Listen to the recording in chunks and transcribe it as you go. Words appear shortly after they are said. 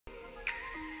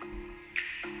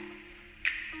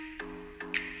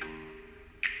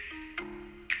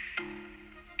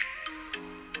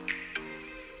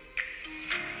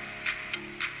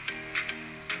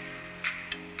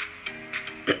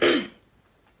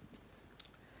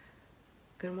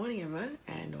Good morning everyone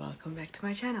and welcome back to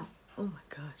my channel. Oh my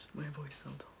gosh, my voice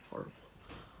sounds horrible.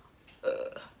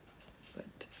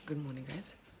 But good morning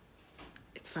guys.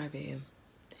 It's 5 a.m.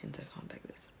 hence I sound like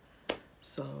this.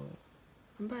 So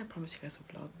remember I promised you guys a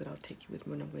vlog that I'll take you with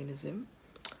me when I'm going to ZIM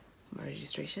for my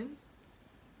registration.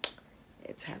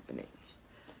 It's happening.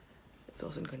 It's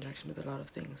also in conjunction with a lot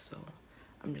of things, so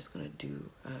I'm just gonna do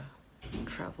a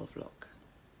travel vlog.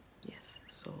 Yes,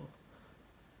 so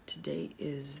today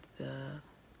is the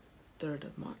 3rd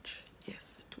of March,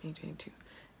 yes, 2022,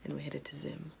 and we're headed to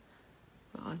ZIM.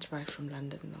 My aunt arrived from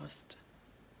London last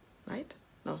night?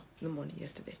 No, in the morning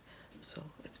yesterday, so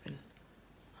it's been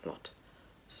a lot.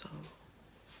 So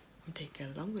I'm taking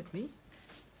her along with me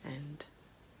and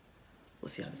we'll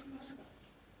see how this goes.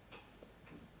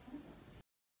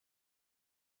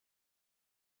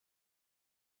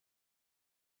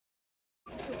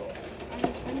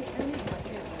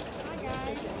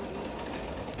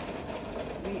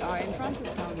 We are in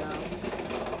Francistown now,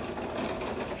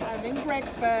 having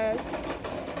breakfast.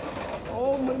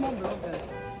 Oh, mama brothers.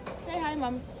 Say hi,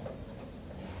 mom.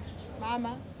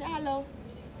 Mama, say hello.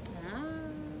 Ah.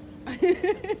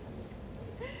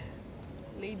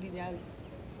 Lady Nels.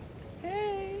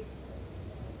 Hey.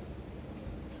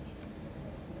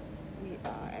 We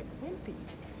are at Wimpy.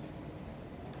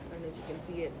 I don't know if you can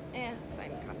see it.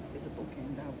 Sign can't be visible. Okay,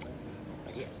 now.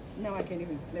 But yes. Now I can't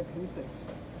even sleep lucid.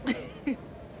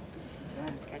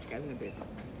 Catch you guys in a bit.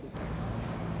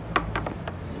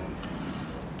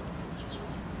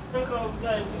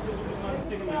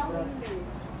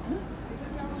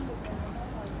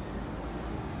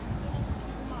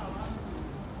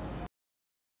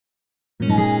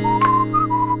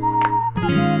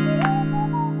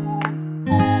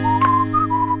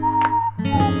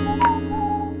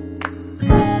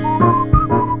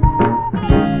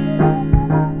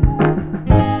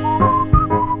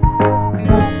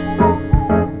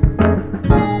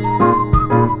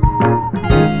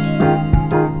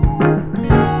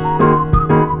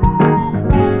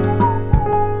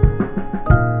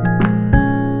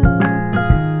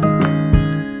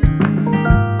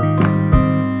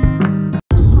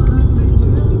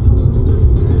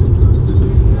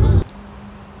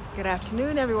 Good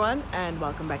afternoon everyone and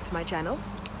welcome back to my channel.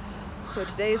 So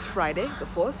today is Friday the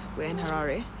 4th. We're in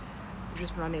Harare. We've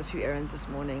just been running a few errands this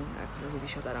morning. I couldn't really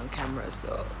show that on camera,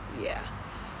 so yeah.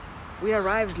 We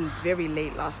arrived very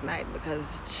late last night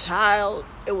because, child,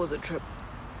 it was a trip.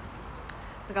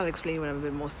 I think I'll explain when I'm a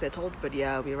bit more settled, but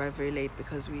yeah, we arrived very late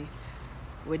because we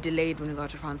were delayed when we got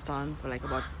to Francistown for like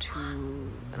about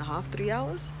 2.5, 3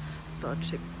 hours. So our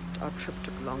trip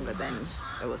took longer than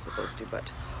it was supposed to,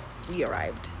 but we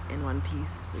arrived in one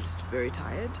piece. We're just very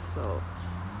tired, so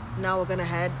now we're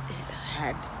gonna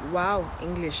wow,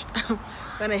 English.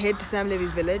 Gonna head to Sam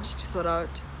Levy's village to sort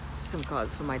out SIM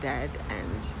cards for my dad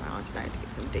and my aunt and I to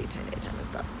get some daytime and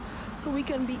stuff, so we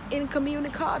can be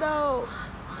incommunicado.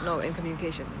 No, in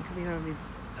communication. Incommunicado means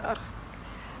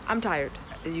I'm tired,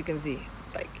 as you can see.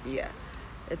 Like, yeah,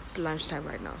 it's lunchtime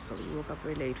right now, so we woke up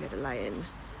very late. We had to lie in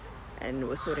and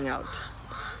we're sorting out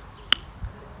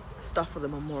stuff for the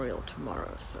memorial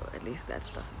tomorrow, so at least that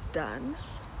stuff is done.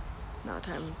 Now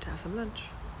time to have some lunch,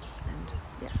 and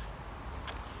yeah,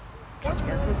 catch you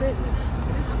guys in a bit.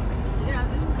 Yeah,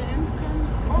 this is the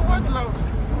entrance. Oh, what love?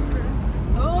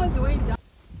 All the way down.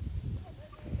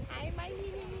 Hi, my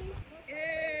baby.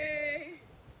 Hey.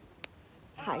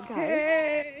 Hi guys.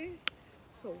 Hey.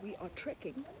 So we are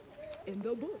trekking in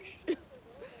the bush.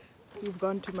 We've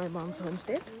gone to my mom's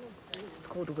homestead. It's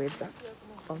called Wedza.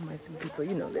 All my Zim people,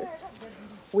 you know this.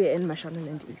 We're in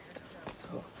Mashonaland East,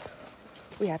 so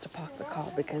we had to park the car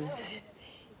because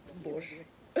bush.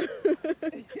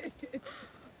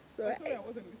 So Sorry, I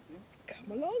wasn't listening.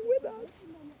 come along with us.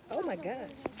 Oh my gosh.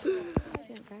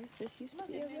 Yeah, guys, this used to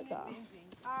be a river.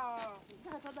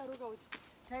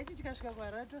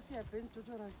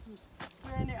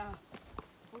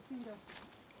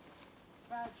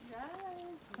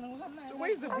 So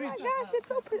where's the Oh bridge? my gosh, it's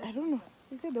so pretty. I don't know.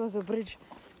 You said there was a bridge.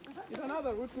 Is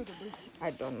another route to the bridge?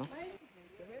 I don't know.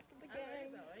 The rest of the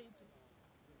gang.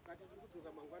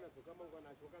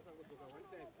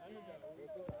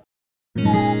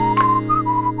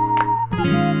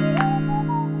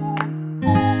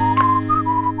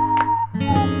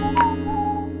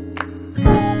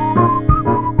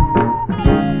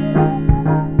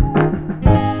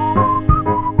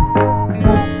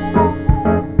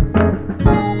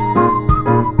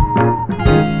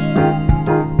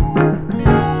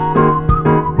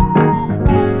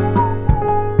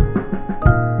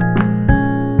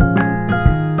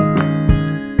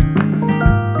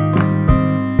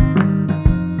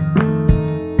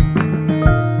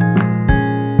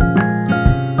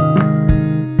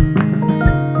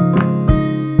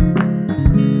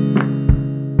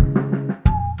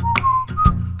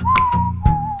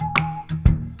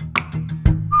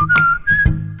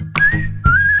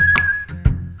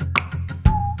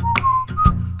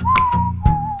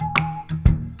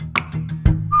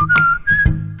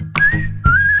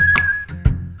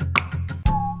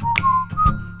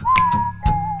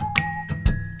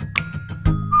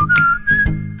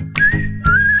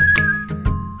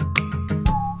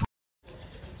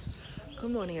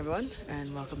 morning everyone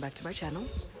and welcome back to my channel.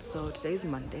 So today is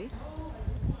Monday,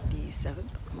 the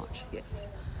 7th of March. Yes,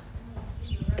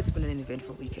 it's been an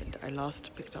eventful weekend. I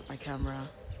last picked up my camera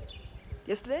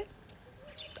yesterday.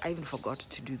 I even forgot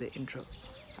to do the intro.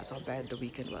 That's how bad the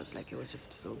weekend was. Like, it was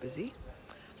just so busy,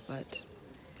 but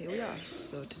here we are.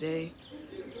 So today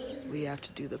we have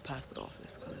to do the passport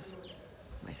office because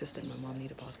my sister and my mom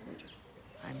need a passport.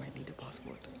 I might need a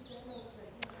passport.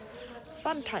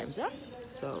 Fun times, huh?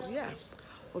 So yeah,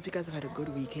 hope you guys have had a good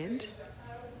weekend.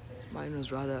 Mine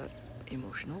was rather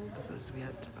emotional because we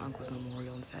had uncle's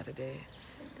memorial on Saturday,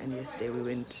 and yesterday we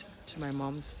went to my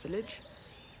mom's village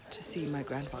to see my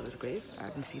grandfather's grave. I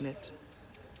haven't seen it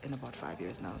in about 5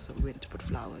 years now, so we went to put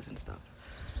flowers and stuff,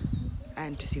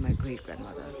 and to see my great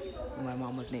grandmother, who my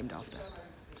mom was named after.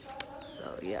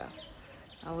 So yeah,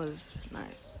 that was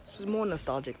nice. It was more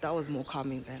nostalgic. That was more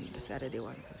calming than the Saturday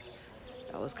one because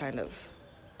that was kind of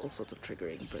all sorts of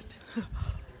triggering, but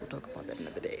we'll talk about that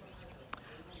another day.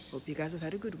 Hope you guys have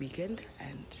had a good weekend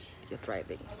and you're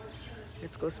thriving.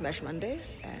 Let's go smash Monday,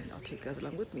 and I'll take you guys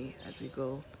along with me as we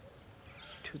go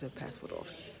to the passport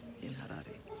office in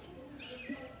Harare.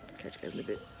 Catch you guys in a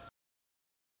bit.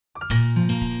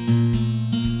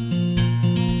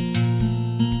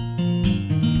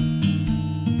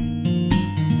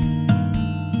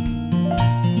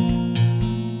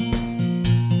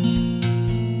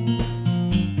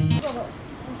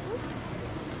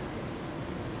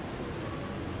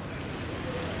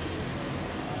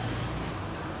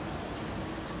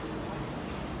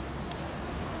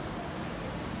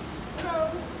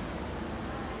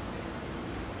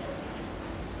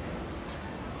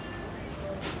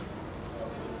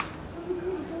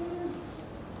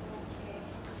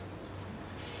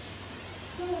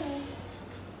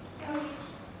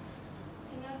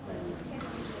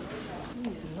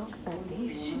 Please look at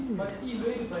these shoes. Yeah,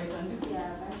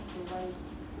 that's the white.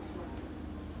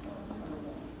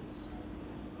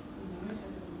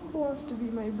 Who wants to be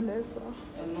my blesser?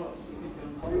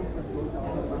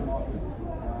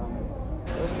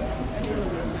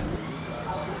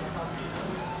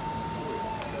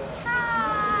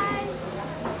 Hi!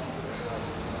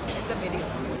 It's a video.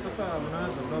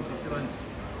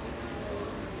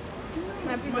 Can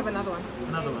I please have another one?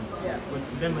 Another one? Yeah.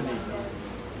 With lemonade.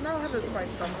 No, I'll have a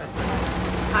Sprite stuff.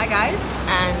 Hi guys,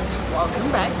 and welcome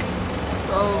back.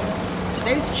 So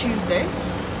today's Tuesday.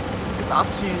 This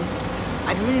afternoon.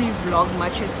 I didn't really vlog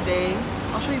much yesterday.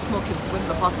 I'll show you small clips. We went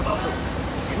to the passport office.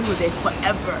 We were there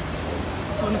forever.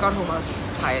 So when I got home, I was just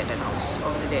tired and I was just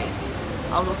over the day.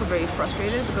 I was also very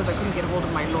frustrated because I couldn't get hold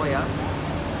of my lawyer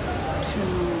to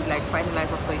like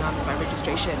finalize what's going on with my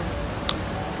registration.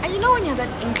 And you know when you have that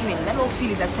inkling, that little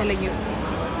feeling that's telling you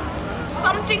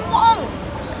something wrong,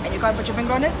 and you can't put your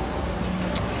finger on it?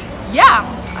 Yeah,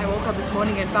 I woke up this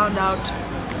morning and found out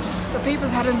the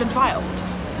papers hadn't been filed.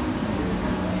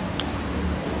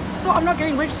 So I'm not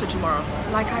getting registered tomorrow,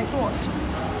 like I thought.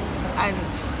 And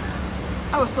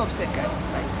I was so upset, guys.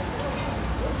 Like,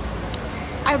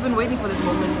 I've been waiting for this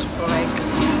moment for like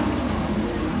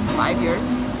 5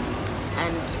 years,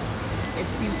 and it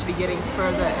seems to be getting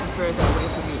further and further away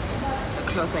from me the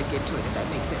closer I get to it, if that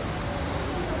makes sense.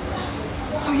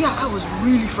 So yeah, I was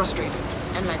really frustrated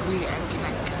and like really angry.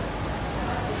 Like,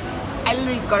 I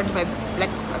literally got into my, like,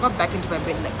 I got back into my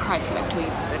bed and like cried for like 20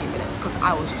 to 30 minutes because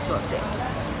I was just so upset.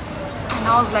 And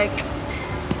I was like,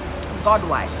 God,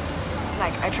 why?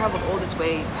 Like, I traveled all this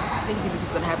way thinking this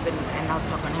was gonna happen, and now it's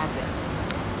not gonna happen.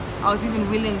 I was even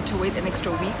willing to wait an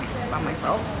extra week by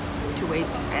myself to wait,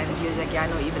 and he was like, yeah, I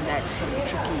know, even that, it's gonna be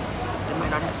tricky. They might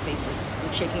not have spaces.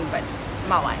 I'm checking, but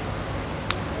Mawai.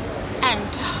 And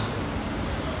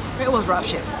it was rough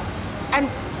shit.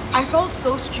 And I felt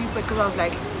so stupid because I was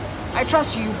like, I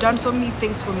trust you. You've done so many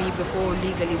things for me before,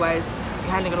 legally wise.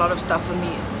 You're handling a lot of stuff for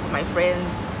me, for my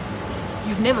friends.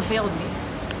 You've never failed me.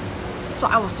 So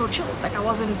I was so chilled. Like, I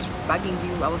wasn't bugging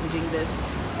you. I wasn't doing this.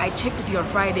 I checked with you on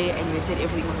Friday and you had said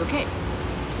everything was okay.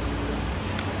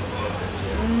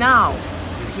 Now,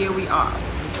 here we are.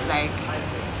 Like,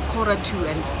 1:45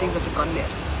 and things have just gone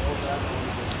left.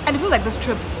 And it feels like this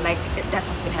trip, like, that's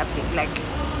what's been happening. Like,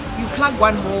 you plug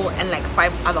one hole and like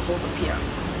 5 other holes appear.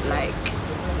 Like,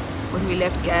 when we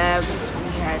left Gabs,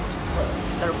 we had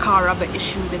the car rubber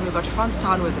issue. Then we got to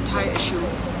Franstown with the tire issue.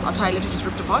 Our tire literally just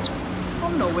ripped apart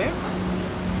from nowhere.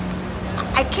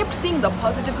 I kept seeing the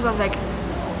positive because I was like,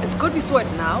 it's good we saw it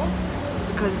now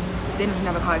because then we didn't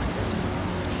have a car accident.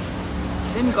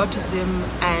 Then we got to ZIM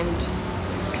and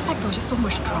it's like there was just so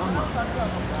much drama.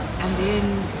 And then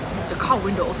the car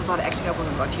window also started acting up when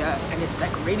we got here, and it's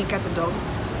like raining cats and dogs.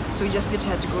 So we just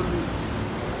literally had to go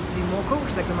to Zimoco,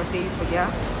 which is like the Mercedes for here,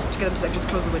 to get them to like just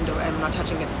close the window and we're not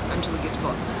touching it until we get to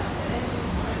boats.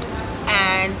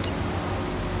 And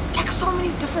like so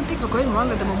many different things were going wrong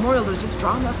at the memorial. There was just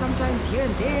drama sometimes here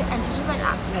and there, and we're just like,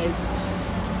 guys,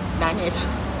 dang it.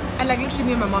 And like literally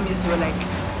me and my mom used to be like,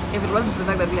 if it wasn't for the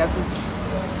fact that we have this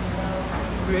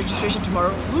registration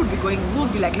tomorrow, we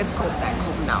would be like, let's go back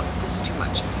home now. This is too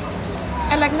much.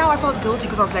 And like now I felt guilty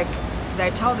because I was like, did I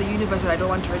tell the universe that I don't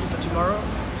want to register tomorrow?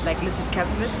 Like, let's just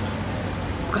cancel it?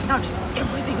 Because now just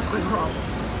everything is going wrong.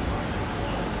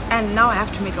 And now I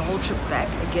have to make a whole trip back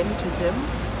again to ZIM.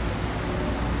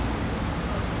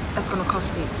 That's gonna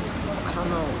cost me, I don't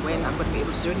know when I'm gonna be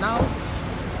able to do it now.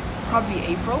 Probably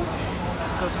April,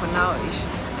 because for now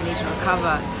I need to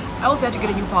recover. I also had to get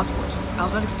a new passport. I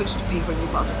was not expected to pay for a new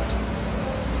passport.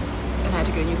 And I had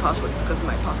to get a new passport because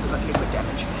my passport got liquid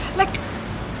damage. Like,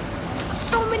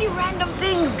 so many random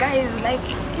things, guys. Like,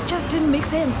 it just didn't make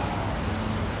sense.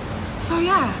 So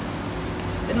yeah.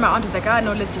 Then my aunt was like,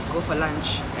 no, let's just go for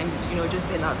lunch and, you know, just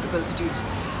send out because, dude,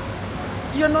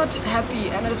 you're not happy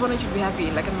and I just wanted you to be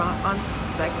happy. Like, and my aunt's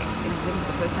back in ZIM for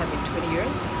the first time in 20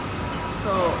 years.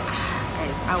 So,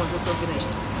 guys, I was just so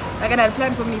finished. Like, and I had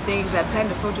planned so many things. I had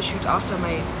planned a photo shoot after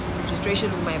my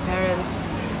registration with my parents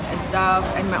and stuff.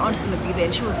 And my aunt's gonna be there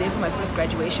and she was there for my first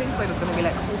graduation. So it was gonna be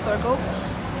like a full circle.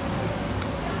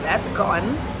 That's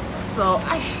gone. So,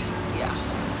 yeah,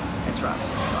 it's rough.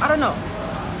 So, I don't know.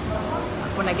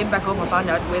 When I get back home, I found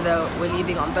out whether we're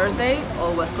leaving on Thursday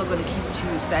or we're still going to keep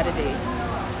to Saturday.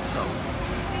 So,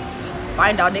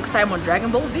 find out next time on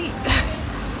Dragon Ball Z.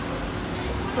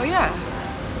 So yeah,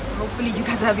 hopefully you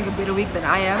guys are having a better week than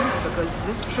I am, because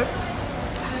this trip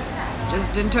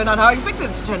just didn't turn out how I expected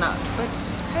it to turn out. But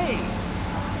hey,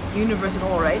 universe and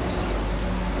all, right?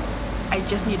 I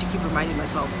just need to keep reminding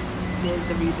myself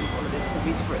there's a reason for all of this. There's a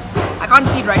reason for it. I can't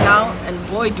see it right now, and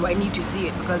boy do I need to see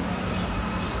it, because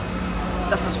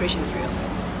the frustration is real.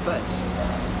 But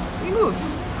we move.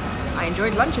 I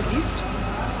enjoyed lunch at least.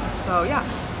 So yeah,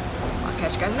 I'll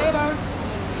catch you guys later.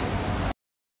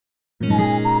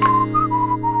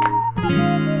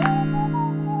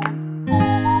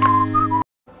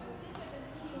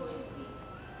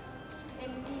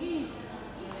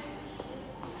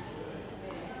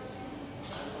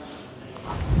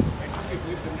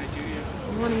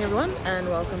 Good morning everyone and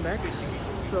welcome back.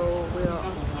 So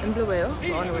we're in Bulawayo,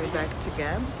 we're on our way back to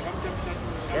Gabs.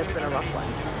 It's been a rough one.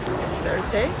 It's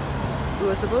Thursday. We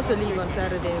were supposed to leave on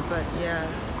Saturday, but yeah,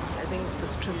 I think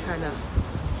this trip kind of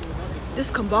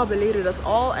discombobulated us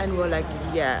all, and we're like,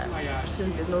 yeah,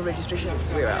 since there's no registration,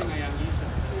 we're out.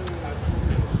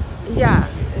 Yeah,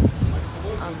 it's,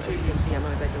 as you can see, I'm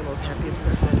not like the most happiest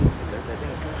person, because I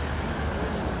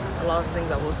think a lot of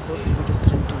things I was supposed to do just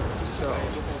didn't do. So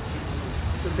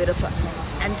it's a bit of an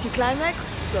anticlimax.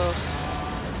 So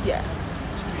yeah,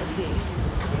 we'll see.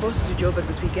 We're supposed to do Joburg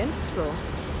this weekend, so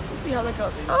we'll see how that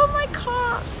goes. Oh, my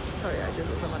car! Sorry, I just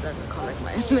was someone driving a car like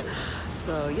mine.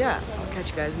 So yeah, I'll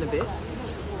catch you guys in a bit.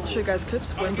 I'll show you guys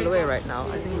clips. We're in Bulawayo right now.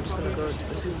 I think we're just gonna go to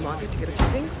the supermarket to get a few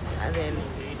things and then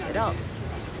head out.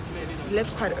 We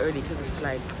left quite early because it's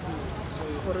like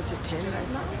 9:45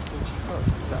 right now. Oh,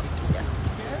 so yeah.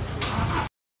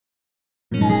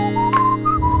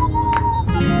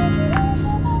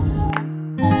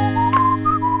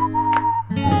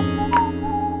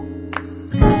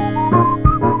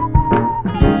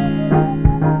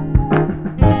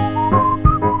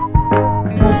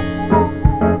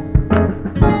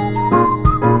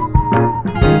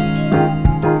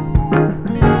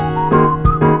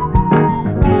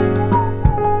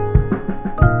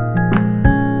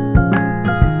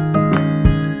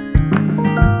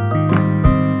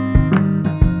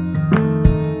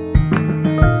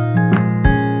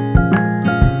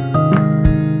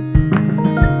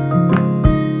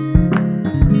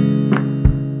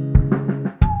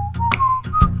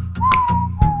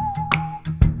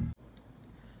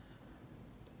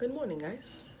 Good morning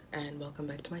guys, and welcome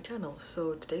back to my channel.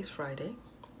 So today's Friday.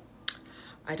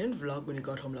 I didn't vlog when we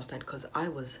got home last night because I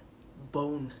was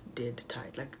bone dead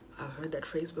tired. Like, I heard that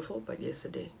phrase before, but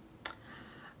yesterday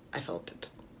I felt it.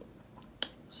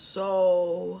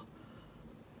 So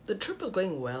the trip was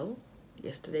going well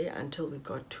yesterday until we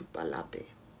got to Palape,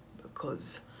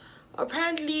 because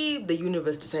apparently the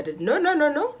universe decided, no,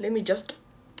 let me just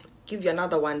give you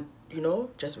another one, you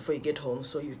know, just before you get home,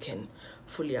 so you can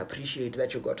fully appreciate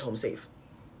that you got home safe.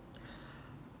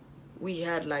 We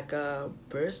had like a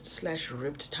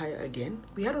burst/ripped tire again.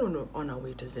 We had it on our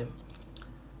way to ZIM.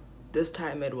 This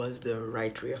time it was the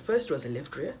right rear. First it was the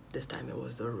left rear. This time it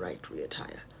was the right rear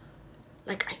tire.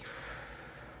 Like,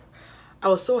 I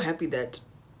was so happy that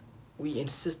we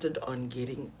insisted on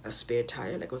getting a spare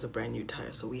tire, like it was a brand new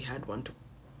tire, so we had one to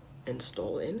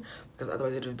install in, because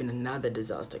otherwise it would have been another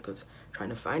disaster, because trying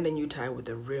to find a new tire with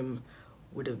a rim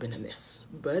would have been a mess.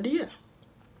 But yeah,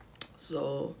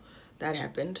 so that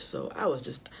happened. So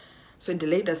it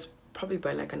delayed us probably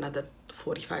by like another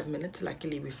 45 minutes.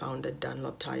 Luckily we found a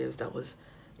Dunlop tires that was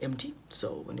empty,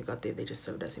 so when we got there they just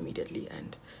served us immediately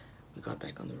and we got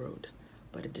back on the road.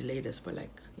 But it delayed us by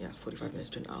like 45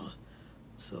 minutes to an hour.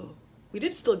 So we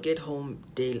did still get home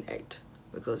day late,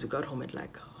 because we got home at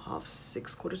like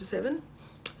 6:30, 7:15,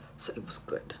 so it was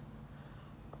good.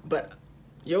 But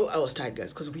yo, I was tired,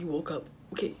 guys, because we woke up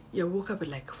we woke up at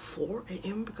like 4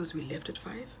 a.m. because we left at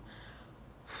 5.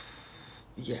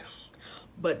 Yeah,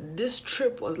 but this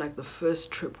trip was like the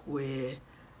first trip where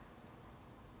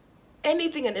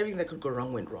anything and everything that could go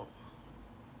wrong went wrong.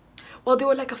 Well, there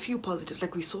were like a few positives,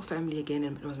 like we saw family again,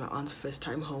 and it was my aunt's first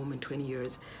time home in 20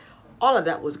 years. All of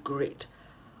that was great,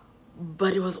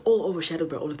 but it was all overshadowed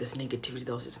by all of this negativity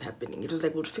that was just happening. It was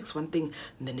like we'd fix one thing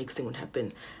and the next thing would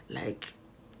happen. Like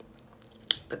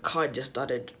the car just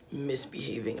started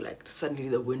misbehaving, like suddenly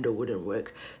the window wouldn't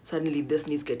work, suddenly this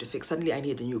needs to get fixed, suddenly I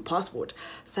need a new passport,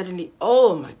 suddenly,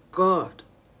 oh my god.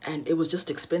 And it was just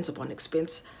expense upon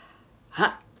expense.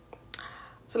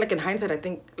 So like in hindsight, I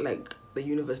think like the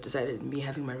universe decided me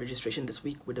having my registration this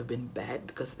week would have been bad,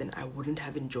 because then I wouldn't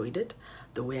have enjoyed it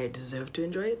the way I deserved to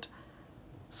enjoy it.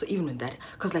 So even when that,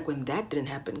 because like when that didn't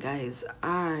happen, guys,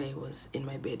 I was in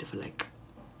my bed for like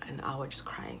an hour just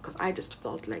crying, because I just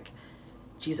felt like,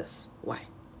 Jesus, why?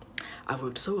 I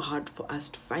worked so hard for us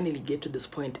to finally get to this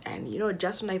point, and you know,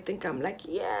 just when I think I'm like,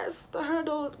 yes, the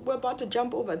hurdle we're about to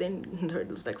jump over, then the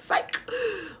hurdle's like, psych,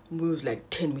 moves like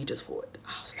 10 meters forward.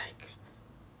 I was like,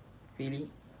 really?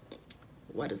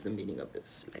 What is the meaning of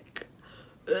this? Like,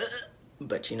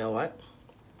 but you know what?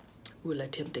 We'll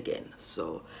attempt again.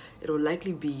 So it will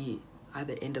likely be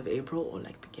either end of April or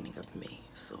like beginning of May.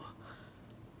 So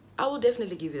I will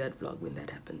definitely give you that vlog when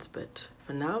that happens. But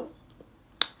for now,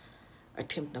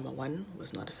 attempt number 1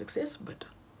 was not a success. But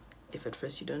if at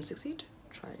first you don't succeed,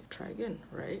 try again,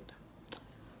 right?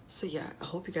 So yeah, I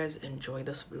hope you guys enjoy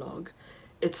this vlog.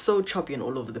 It's so choppy and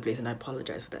all over the place, and I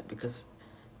apologize for that, because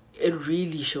it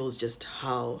really shows just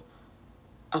how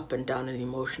up and down and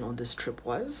emotional this trip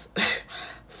was.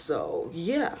 So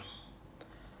yeah,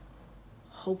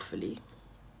 hopefully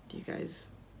you guys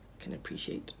can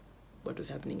appreciate what was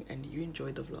happening and you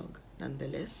enjoyed the vlog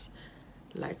nonetheless.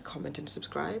 Like, comment, and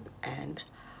subscribe, and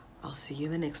I'll see you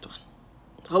in the next one.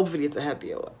 Hopefully it's a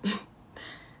happier one.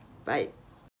 Bye.